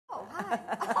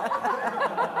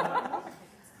Hi.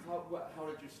 How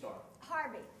did you start?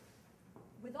 Harvey,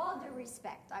 with all due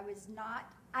respect,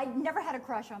 I never had a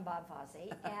crush on Bob Fosse,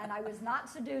 and I was not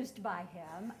seduced by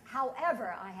him.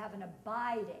 However, I have an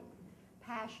abiding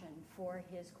passion for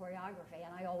his choreography,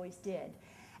 and I always did.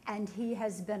 And he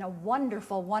has been a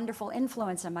wonderful, wonderful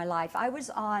influence in my life. I was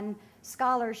on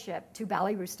scholarship to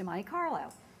Ballet Russe de Monte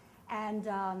Carlo. And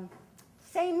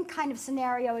same kind of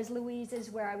scenario as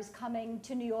Louise's, where I was coming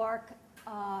to New York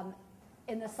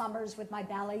in the summers with my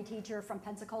ballet teacher from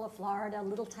Pensacola, Florida, a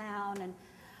little town, and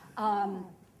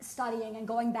studying and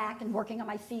going back and working on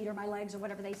my feet or my legs or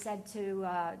whatever they said to,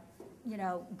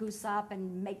 goose up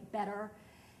and make better.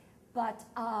 But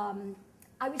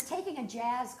I was taking a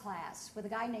jazz class with a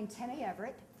guy named Timmy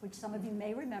Everett, which some of you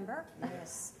may remember.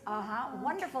 Yes.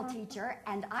 Wonderful teacher.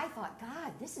 And I thought,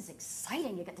 God, this is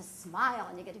exciting. You get to smile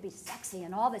and you get to be sexy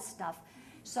and all this stuff.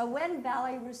 So when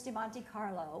Ballet Russe de Monte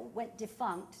Carlo went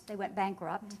defunct, they went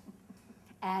bankrupt,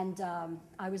 and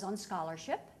I was on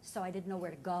scholarship, so I didn't know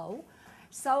where to go.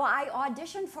 So I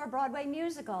auditioned for a Broadway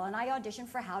musical, and I auditioned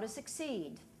for How to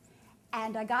Succeed.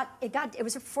 And it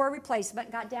was for a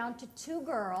replacement, got down to 2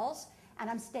 girls, and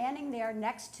I'm standing there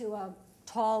next to a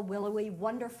tall, willowy,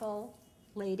 wonderful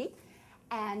lady,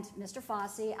 and Mr.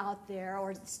 Fosse out there,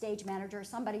 or the stage manager,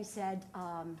 somebody said,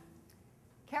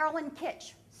 Carolyn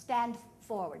KIRSCH, step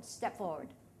forward.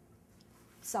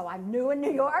 So I'm new in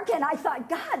New York, and I thought,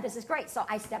 God, this is great. So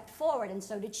I stepped forward, and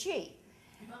so did she.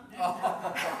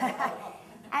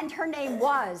 And her name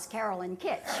was Carolyn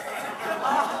KIRSCH.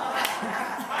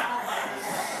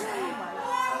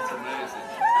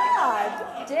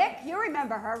 God. Dick, you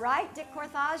remember her, right? Dick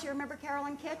Corthaz, you remember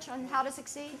Carolyn KIRSCH on How to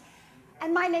Succeed?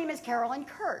 And my name is Carolyn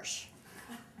KIRSCH.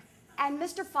 And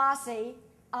Mr. Fosse,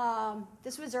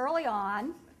 this was early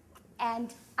on,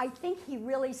 and I think he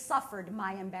really suffered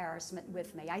my embarrassment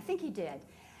with me. I think he did.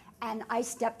 And I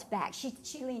stepped back. She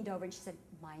leaned over and she said,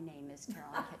 my name is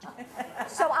Carolyn KIRSCH.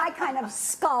 So I kind of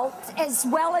skulked as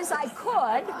well as I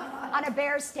could on a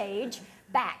bare stage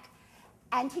back.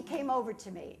 And he came over to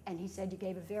me and he said, you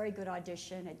gave a very good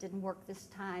audition. It didn't work this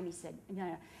time. He said,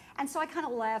 no. And so I kind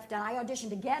of left, and I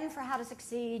auditioned again for How to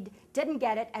Succeed, didn't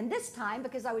get it. And this time,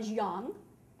 because I was young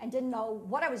and didn't know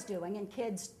what I was doing, and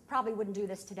kids probably wouldn't do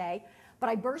this today, but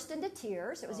I burst into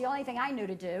tears. It was the only thing I knew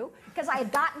to do, because I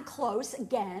had gotten close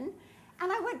again.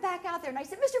 And I went back out there and I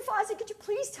said, Mr. Fosse, could you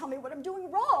please tell me what I'm doing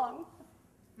wrong?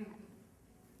 You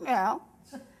know?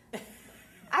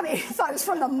 I mean, he thought it was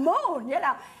from the moon, you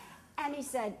know. And he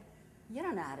said, you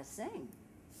don't know how to sing.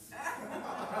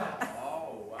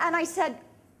 Oh, wow. And I said,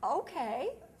 okay.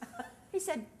 He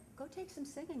said, go take some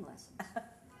singing lessons.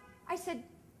 I said,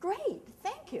 great,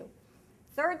 thank you.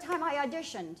 Third time I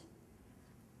auditioned,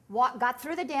 got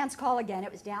through the dance call again.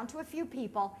 It was down to a few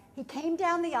people. He came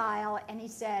down the aisle and he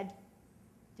said,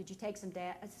 did you take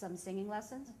some singing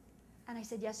lessons? And I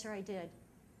said, yes, sir, I did.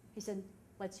 He said,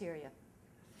 let's hear you.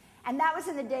 And that was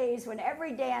in the days when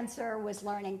every dancer was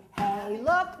learning, hey,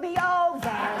 look me over,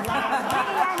 let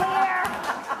me in here,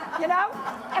 you know?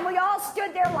 And we all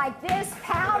stood there like this,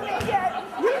 pounding it,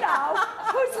 you know.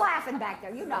 Who's laughing back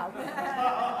there? You know.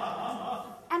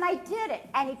 And I did it.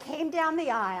 And he came down the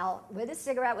aisle with a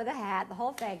cigarette, with a hat, the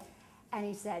whole thing. And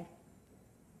he said,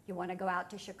 you want to go out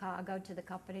to Chicago to the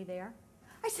company there?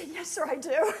 I said, yes, sir, I do.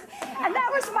 And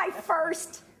that was my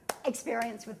first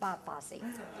experience with Bob Fosse.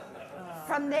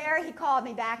 From there, he called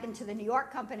me back into the New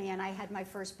York company, and I had my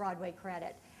first Broadway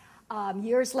credit.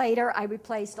 Years later, I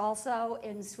replaced also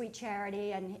in Sweet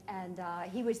Charity, and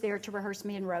he was there to rehearse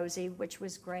me and Rosie, which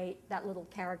was great, that little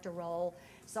character role.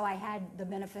 So I had the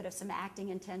benefit of some acting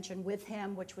intention with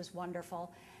him, which was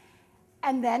wonderful.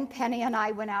 And then Penny and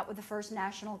I went out with the first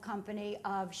national company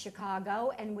of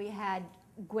Chicago, and we had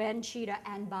Gwen, Cheetah,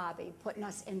 and Bobby putting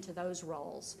us into those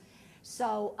roles.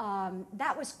 So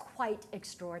that was quite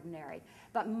extraordinary.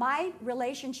 But my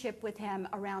relationship with him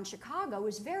around Chicago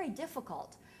was very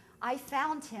difficult. I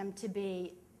found him to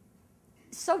be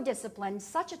so disciplined,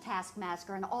 such a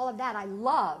taskmaster, and all of that I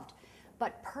loved.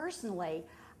 But personally,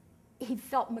 he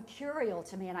felt mercurial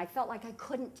to me, and I felt like I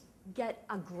couldn't get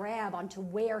a grab onto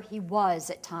where he was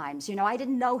at times. You know, I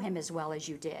didn't know him as well as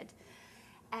you did.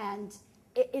 And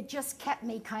it just kept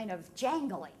me kind of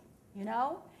jangly, you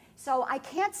know? So I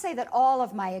can't say that all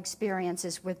of my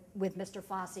experiences with Mr.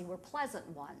 Fosse were pleasant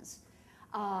ones.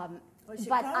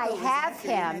 But I have him.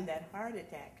 He had that heart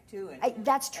attack, too. And,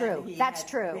 that's true. And that's he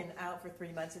true. had been out for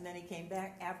 3 months, and then he came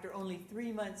back after only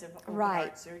 3 months of open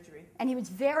heart surgery. And he was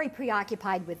very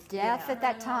preoccupied with death at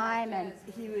that time. And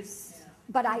he was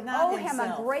But I Not owe him a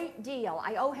himself. great deal.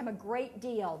 I owe him a great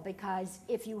deal because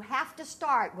if you have to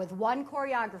start with one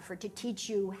choreographer to teach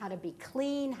you how to be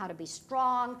clean, how to be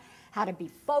strong, how to be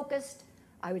focused,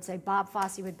 I would say Bob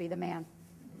Fosse would be the man.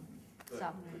 Good,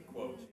 So. good quote.